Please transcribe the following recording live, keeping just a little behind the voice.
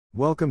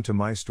Welcome to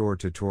Mystore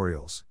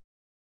tutorials.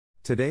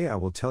 Today I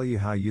will tell you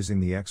how using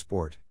the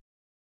export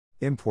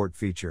import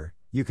feature,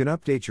 you can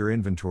update your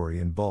inventory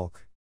in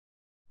bulk.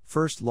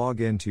 First, log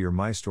in to your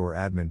Mystore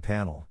admin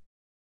panel.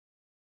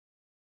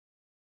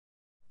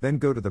 Then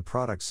go to the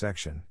product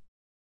section.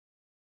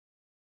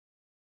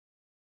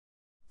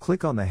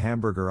 Click on the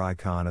hamburger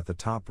icon at the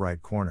top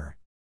right corner.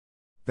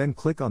 Then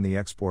click on the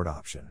export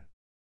option.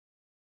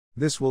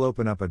 This will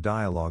open up a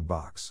dialog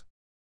box.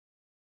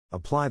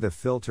 Apply the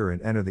filter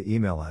and enter the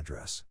email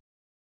address.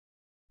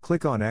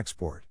 Click on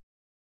Export.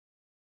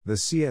 The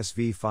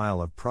CSV file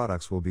of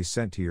products will be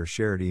sent to your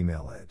shared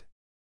email ID.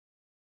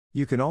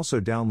 You can also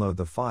download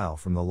the file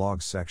from the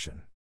Logs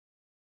section.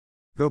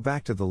 Go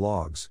back to the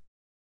Logs.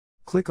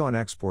 Click on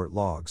Export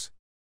Logs.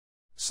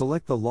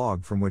 Select the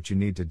log from which you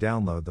need to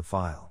download the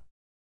file.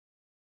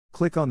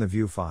 Click on the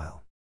View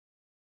File.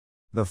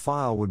 The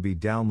file would be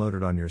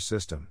downloaded on your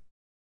system.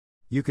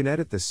 You can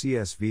edit the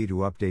CSV to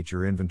update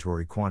your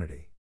inventory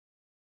quantity.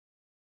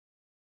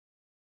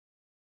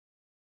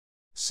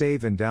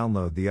 Save and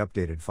download the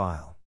updated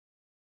file.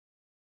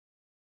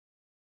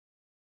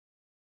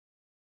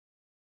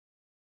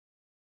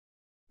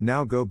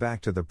 Now go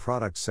back to the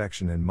product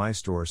section in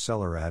Mystore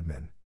Seller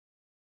Admin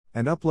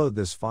and upload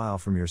this file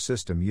from your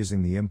system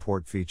using the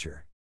import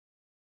feature.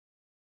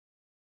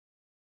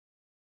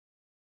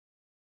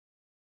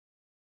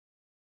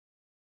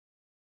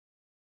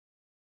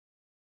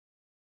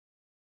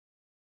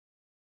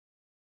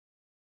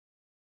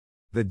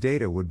 The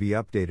data would be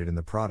updated in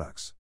the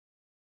products